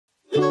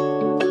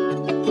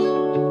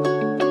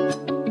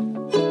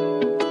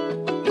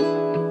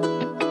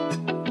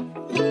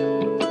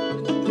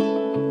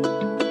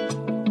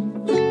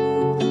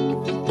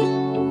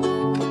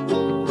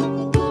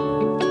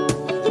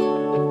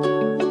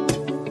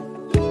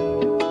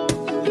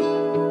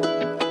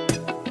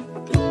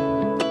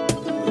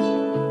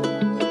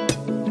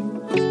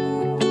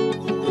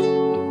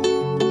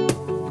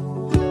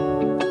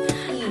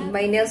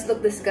nails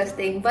look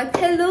disgusting. But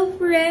hello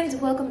friends!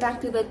 Welcome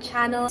back to the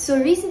channel. So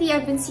recently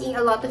I've been seeing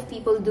a lot of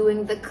people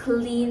doing the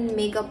clean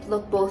makeup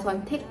look both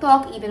on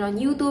TikTok, even on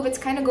YouTube. It's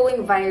kind of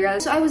going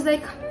viral. So I was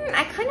like,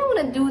 I kind of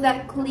want to do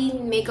that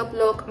clean makeup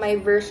look, my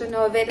version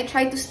of it. I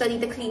tried to study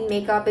the clean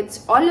makeup.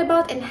 It's all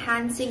about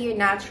enhancing your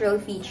natural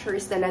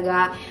features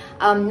talaga.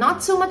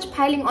 Not so much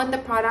piling on the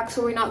product,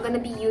 so we're not going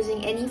to be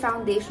using any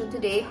foundation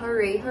today.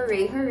 Hooray,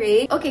 hooray,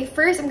 hooray. Okay,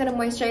 first I'm going to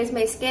moisturize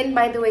my skin.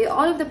 By the way,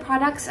 all of the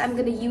products I'm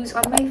going to use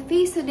on my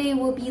face today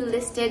will be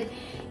listed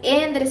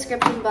in the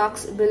description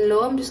box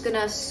below. I'm just going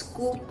to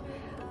scoop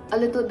a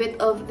little bit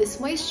of this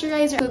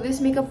moisturizer. So this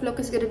makeup look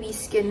is gonna be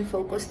skin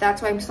focused.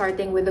 That's why I'm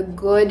starting with a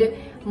good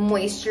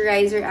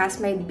moisturizer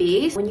as my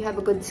base. When you have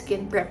a good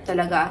skin prep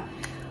talaga,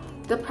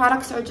 the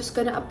products are just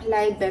gonna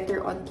apply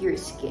better onto your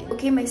skin.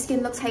 Okay, my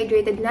skin looks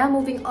hydrated now.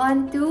 Moving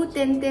on to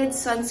tinted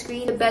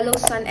sunscreen. The Bello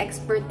Sun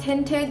Expert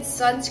Tinted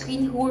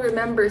Sunscreen. Who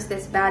remembers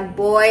this bad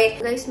boy?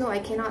 You guys know I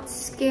cannot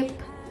skip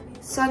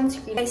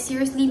sunscreen. I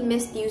seriously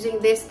missed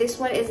using this. This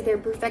one is their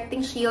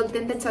Perfecting Shield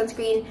Tinted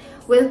Sunscreen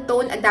with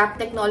Tone Adapt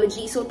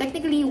technology. So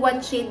technically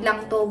one shade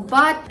lang to,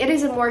 but it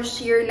is a more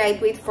sheer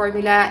lightweight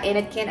formula and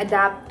it can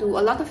adapt to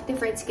a lot of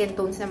different skin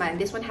tones naman.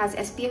 This one has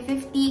SPF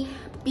 50,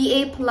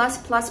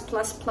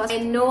 PA+++++. I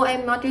know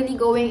I'm not really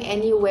going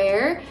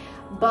anywhere,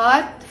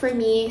 but for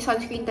me,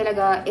 sunscreen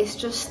talaga is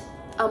just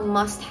a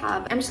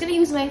must-have. I'm just gonna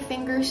use my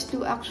fingers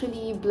to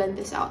actually blend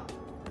this out.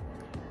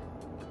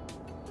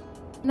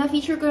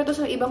 Na-feature ko na to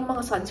sa ibang mga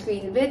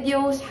sunscreen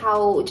videos,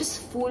 how just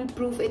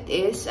foolproof it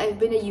is.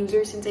 I've been a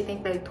user since I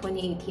think like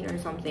 2018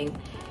 or something.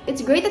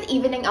 It's great at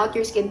evening out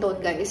your skin tone,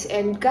 guys.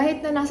 And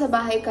kahit na nasa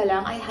bahay ka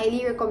lang, I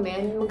highly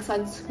recommend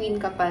mag-sunscreen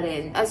ka pa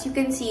rin. As you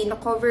can see,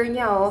 na-cover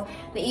niya, oh.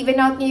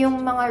 Na-even out niya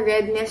yung mga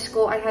redness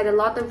ko. I had a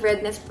lot of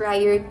redness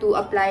prior to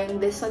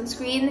applying this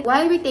sunscreen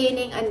while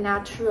retaining a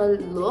natural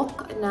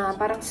look na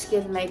parang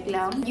skin-like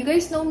lang. You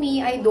guys know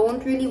me, I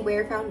don't really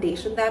wear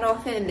foundation that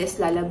often unless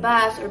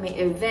lalabas or may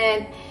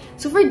event.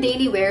 So for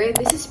daily wear,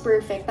 this is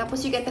perfect.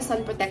 Tapos you get the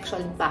sun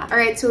protection pa.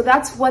 Alright, so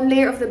that's one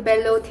layer of the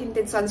Bello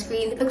Tinted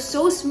Sunscreen. It looks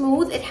so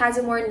smooth. It has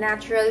a more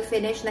natural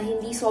finish na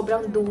hindi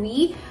sobrang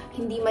dewy,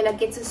 hindi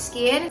malagkit sa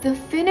skin. The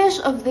finish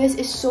of this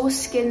is so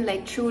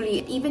skin-like, truly.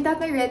 It evened out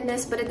my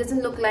redness, but it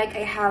doesn't look like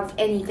I have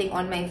anything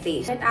on my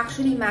face. It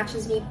actually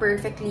matches me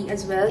perfectly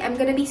as well. I'm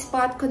gonna be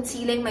spot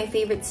concealing, my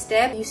favorite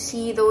step. You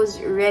see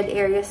those red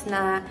areas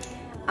na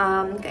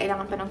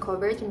kailangan pa ng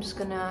coverage. I'm just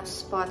gonna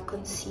spot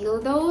conceal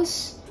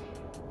those.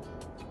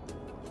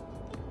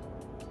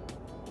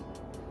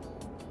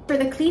 For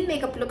the clean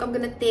makeup look, I'm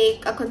gonna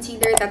take a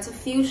concealer that's a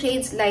few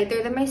shades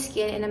lighter than my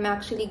skin, and I'm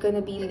actually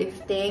gonna be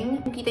lifting.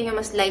 Kita nyo,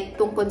 mas light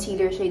tong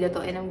concealer shade na to,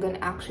 and I'm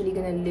actually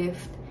gonna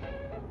lift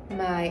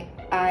my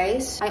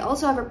eyes. I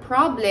also have a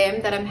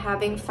problem that I'm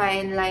having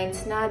fine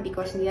lines na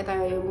because hindi na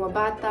tayo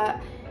bumabata.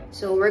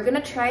 So we're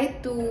gonna try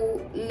to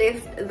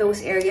lift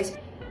those areas.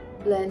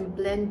 Blend,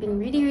 blend.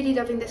 Been really, really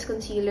loving this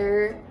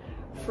concealer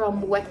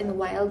from Wet n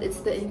Wild.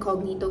 It's the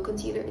Incognito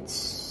concealer. It's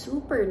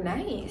super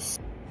nice.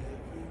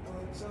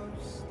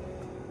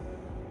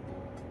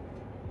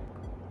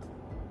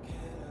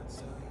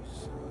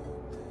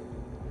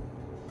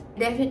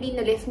 Definitely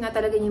na-lift nga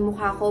talaga yung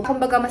mukha ko.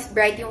 Kumbaga, mas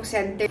bright yung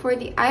center. For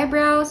the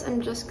eyebrows, I'm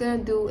just gonna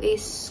do a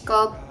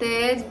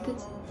sculpted,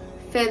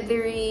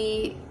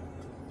 feathery,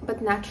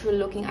 but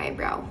natural-looking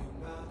eyebrow.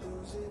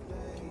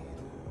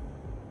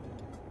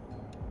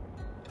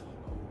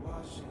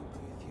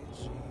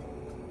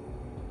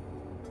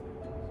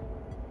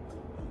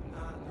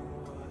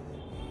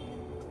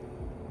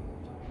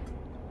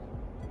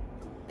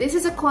 This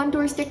is a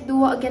contour stick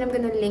duo. Again, I'm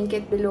gonna link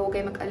it below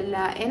kay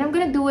mag-alala. And I'm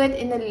gonna do it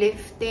in a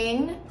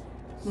lifting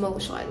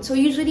motion. So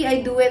usually I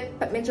do it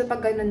medyo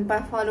pag ganun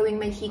pa, following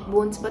my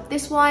cheekbones. But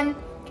this one,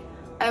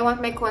 I want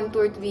my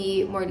contour to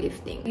be more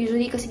lifting.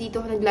 Usually kasi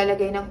dito ako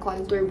naglalagay ng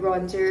contour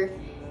bronzer.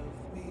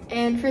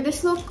 And for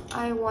this look,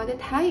 I want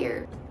it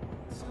higher.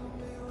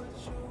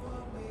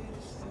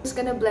 Just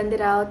gonna blend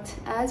it out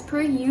as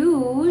per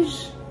usual.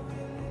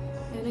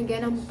 And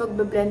again, ang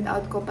pag-blend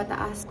out ko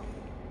pataas.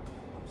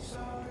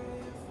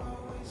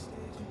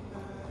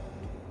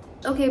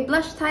 Okay,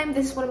 blush time.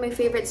 This is one of my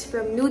favorites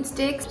from Nude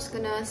Sticks. Just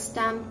gonna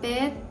stamp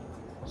it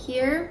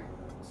here,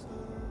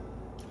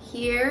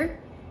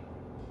 here,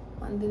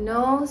 on the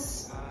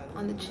nose,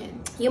 on the chin.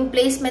 Yung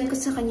placement ko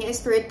sa kanya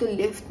is for it to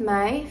lift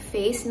my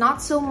face.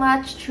 Not so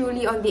much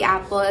truly on the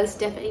apples.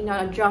 Definitely not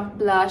a drunk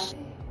blush.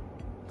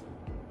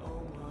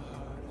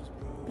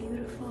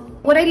 Beautiful.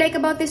 What I like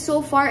about this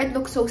so far, it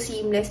looks so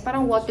seamless.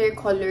 Parang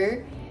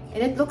watercolor. And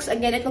it looks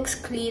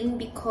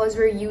clean because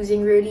we're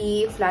using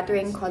really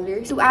flattering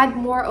colors. To add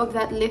more of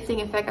that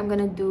lifting effect, I'm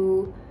gonna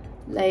do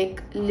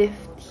like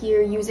lift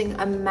here using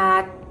a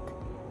matte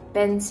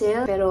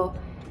pencil. Pero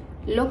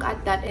look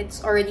at that,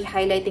 it's already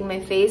highlighting my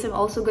face. I'm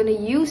also gonna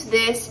use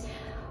this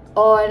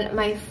on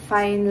my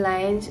fine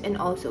lines and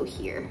also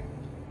here.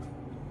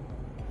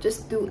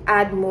 just to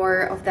add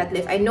more of that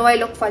lift. I know I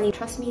look funny.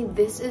 Trust me,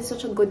 this is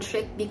such a good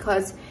trick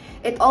because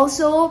it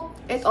also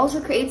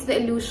creates the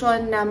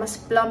illusion na mas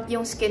plump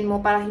yung skin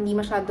mo para hindi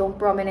masyadong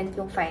prominent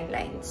yung fine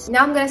lines.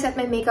 Now I'm gonna set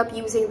my makeup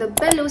using the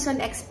Bello Sun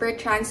Expert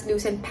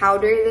Translucent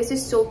Powder. This is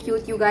so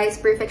cute, you guys.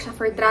 Perfect siya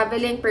for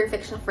traveling,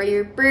 perfect siya for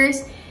your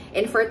purse,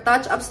 and for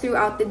touch-ups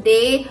throughout the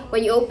day.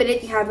 When you open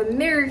it, you have a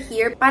mirror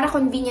here para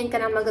convenient ka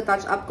na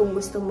mag-touch up kung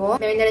gusto mo.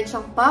 Meron na rin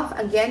siyang puff,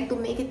 again, to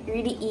make it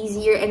really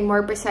easier and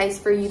more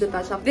precise for you to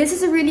touch up. This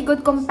is a really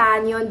good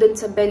companion dun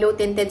sa Bello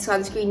Tinted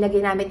Sunscreen na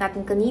ginamit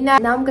natin kanina.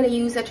 Now, I'm gonna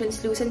use a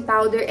translucent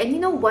powder. And you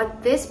know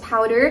what? This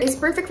powder is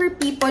perfect for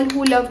people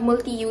who love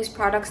multi-use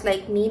products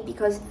like me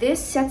because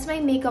this sets my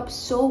makeup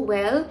so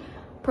well.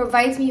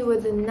 Provides me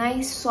with a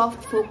nice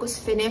soft focus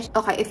finish.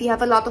 Okay, if you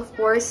have a lot of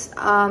pores,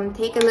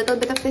 take a little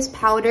bit of this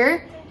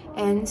powder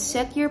and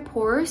set your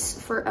pores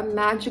for a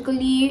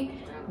magically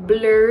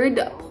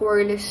blurred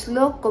poreless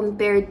look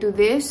compared to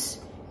this.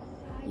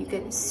 You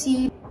can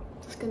see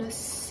it's gonna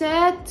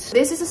set.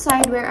 This is a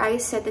side where I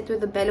set it with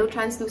the Bello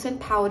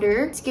translucent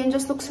powder. Skin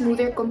just looks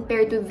smoother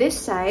compared to this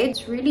side.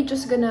 It's really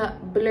just gonna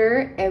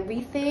blur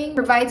everything.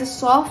 Provides a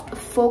soft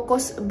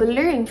focus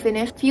blurring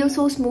finish. Feels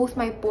so smooth.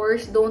 My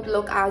pores don't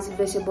look as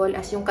visible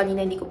as yung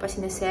kanina hindi ko pa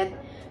sineset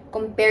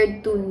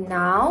compared to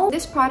now.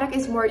 This product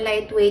is more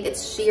lightweight,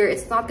 it's sheer,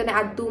 it's not gonna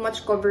add too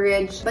much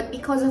coverage, but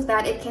because of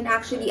that, it can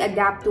actually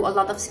adapt to a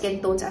lot of skin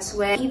tones as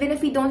well. Even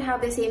if we don't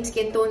have the same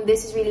skin tone,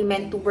 this is really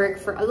meant to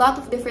work for a lot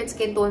of different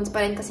skin tones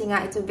pa rin kasi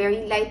nga it's a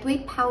very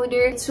lightweight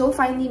powder. It's so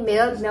finely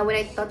milled na when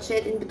I touch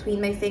it in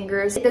between my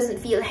fingers, it doesn't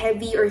feel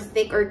heavy or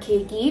thick or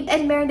cakey.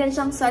 And meron din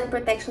siyang sun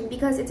protection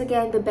because it's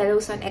again the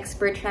Bello Sun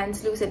Expert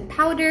Translucent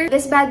Powder.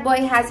 This bad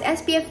boy has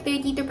SPF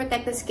 30 to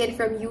protect the skin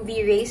from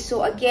UV rays.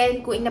 So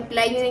again, kung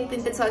in-apply nyo yung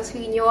tinted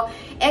sunscreen nyo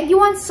and you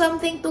want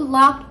something to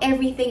lock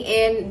everything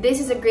in, this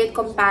is a great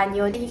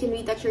companion. And you can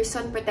retouch your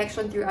sun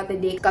protection throughout the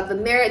day. It's got the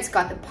mirror, it's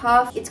got the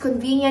puff, it's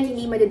convenient,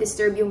 hindi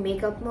madidisturb yung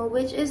makeup mo,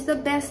 which is the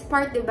best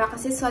part, diba?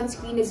 Kasi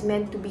sunscreen is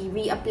meant to be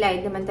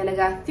reapplied naman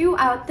talaga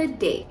throughout the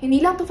day.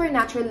 Hindi lang to for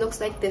natural looks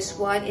like this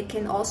one, it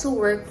can also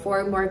work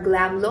for more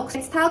glam looks.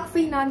 It's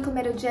talc-free,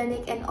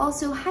 non-comedogenic, and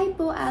also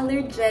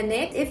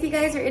hypoallergenic. If you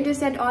guys are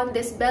interested on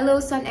this Bello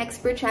Sun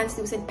Expert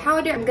Translucent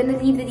Powder, I'm gonna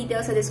leave the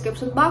details sa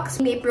description box.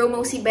 May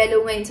promo si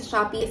Bello ngayon sa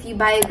Shopee. If you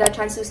buy the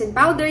translucent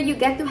powder, you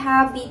get to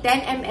have the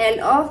 10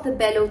 ml of the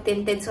Bello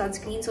Tinted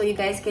Sunscreen, so you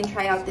guys can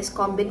try out this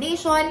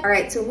combination.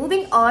 Alright, so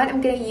moving on, I'm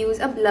gonna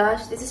use a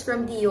blush. This is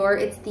from Dior.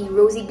 It's the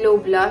Rosy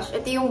Glow Blush.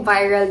 Ito yung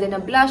viral din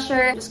na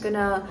blusher. Just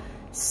gonna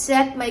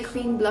set my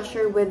cream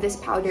blusher with this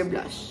powder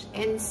blush.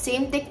 And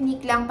same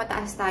technique lang,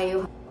 pataas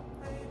tayo.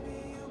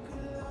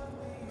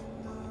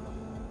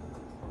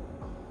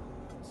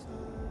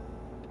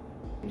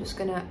 I'm just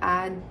gonna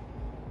add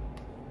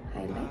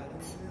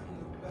highlights.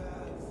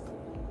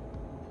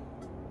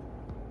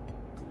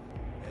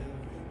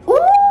 Ooh!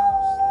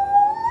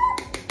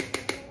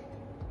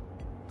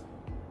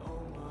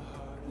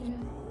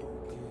 Yeah.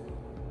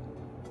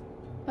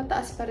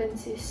 Mataas pa rin,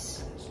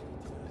 sis.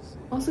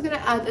 Also gonna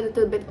add a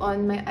little bit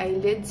on my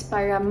eyelids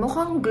para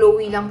mukhang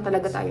glowy lang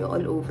talaga tayo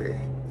all over.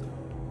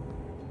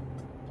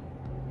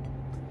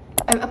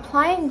 I'm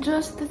applying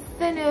just the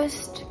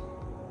thinnest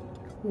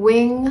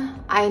wing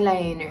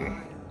eyeliner.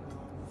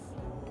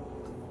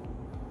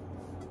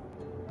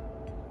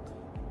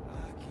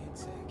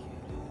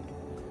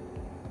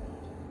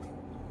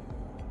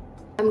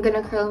 I'm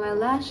gonna curl my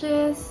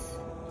lashes,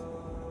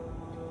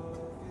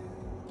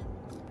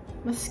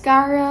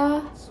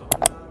 mascara,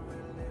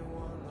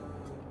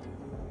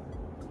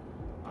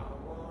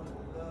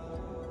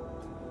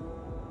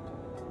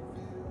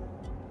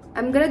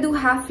 I'm gonna do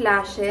half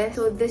lashes.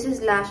 So this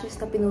is lashes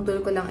na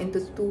pinutol ko lang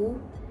into two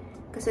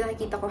kasi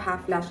nakikita ko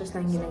half lashes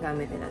lang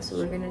ginagamit nila.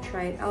 So we're gonna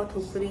try it out.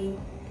 Hopefully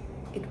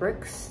it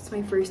works. It's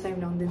my first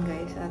time lang din,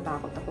 guys.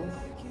 Natakot ako.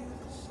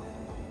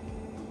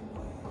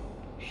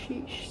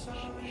 Sheesh.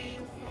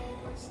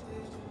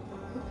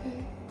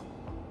 Okay.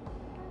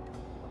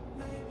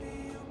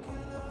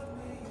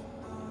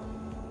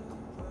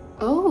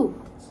 Oh!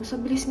 Mas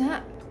mabilis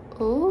nga.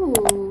 Oh!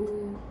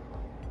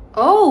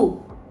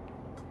 Oh!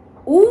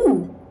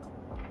 Ooh!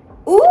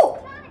 Ooh!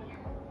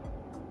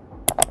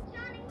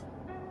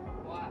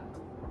 What?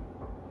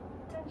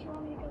 Don't you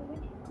want me to go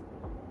with you?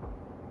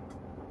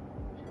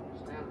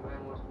 Stand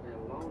man wants to be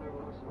alone every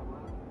once in a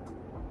while.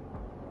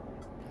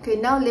 Okay,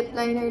 now lip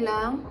liner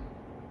lang.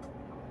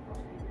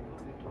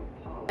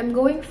 I'm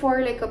going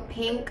for like a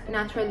pink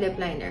natural lip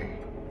liner.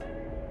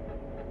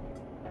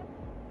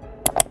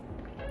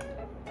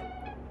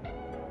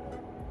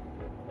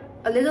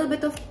 A little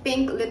bit of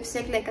pink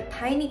lipstick, like a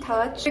tiny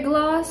touch.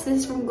 Gloss,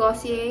 this is from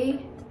Glossier.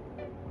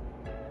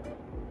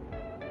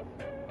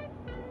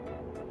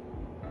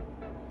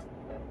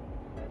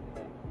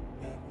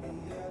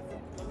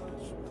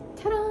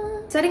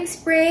 Ta-da! Setting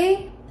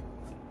spray.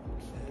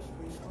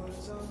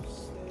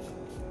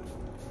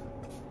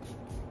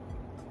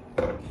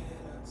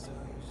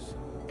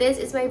 this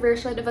is my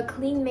version of a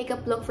clean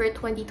makeup look for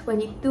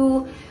 2022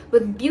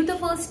 with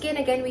beautiful skin.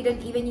 Again, we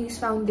didn't even use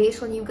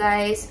foundation, you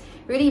guys.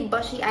 Really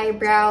bushy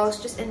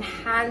eyebrows, just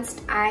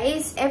enhanced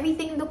eyes.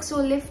 Everything looks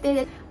so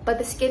lifted, but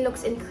the skin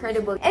looks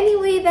incredible.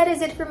 Anyway, that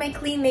is it for my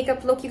clean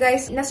makeup look, you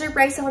guys.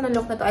 Na-surprise ako ng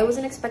look na to. I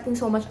wasn't expecting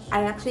so much.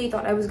 I actually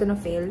thought I was gonna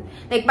fail.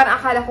 Like, parang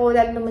akala ko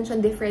wala naman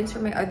siyang difference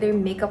from my other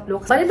makeup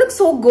looks. But it looks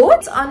so good!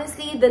 It's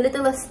honestly the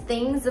littlest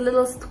things, the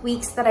little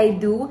tweaks that I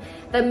do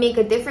that make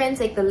a difference.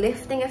 Like the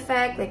lifting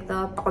effect, like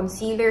the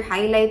concealer,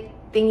 highlight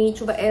thingy,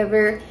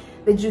 whatever.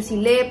 The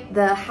juicy lip,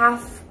 the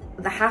half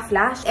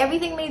lash.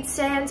 Everything made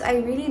sense.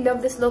 I really love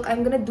this look.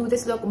 I'm gonna do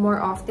this look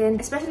more often.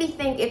 Especially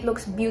think it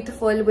looks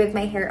beautiful with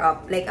my hair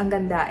up. Like, ang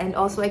ganda. And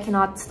also, I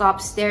cannot stop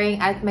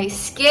staring at my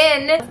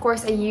skin. Of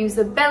course, I use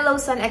the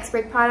Bello Sun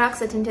Expert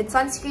products, the tinted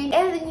sunscreen,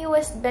 and the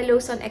newest Bello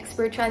Sun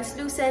Expert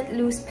translucent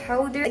loose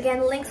powder.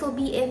 Again, links will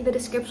be in the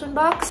description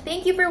box.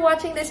 Thank you for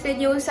watching this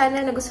video.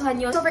 Sana nagustuhan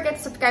nyo. Don't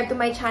forget to subscribe to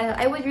my channel.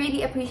 I would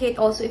really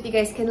appreciate also if you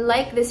guys can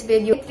like this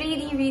video. It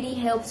really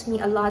helps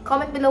me a lot.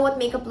 Comment below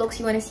what makeup looks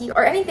you want to see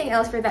or anything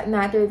else for that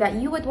matter that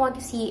you would want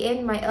to see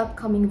in my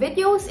upcoming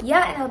videos.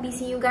 Yeah, and I'll be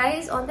seeing you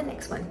guys on the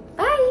next one.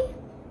 Bye!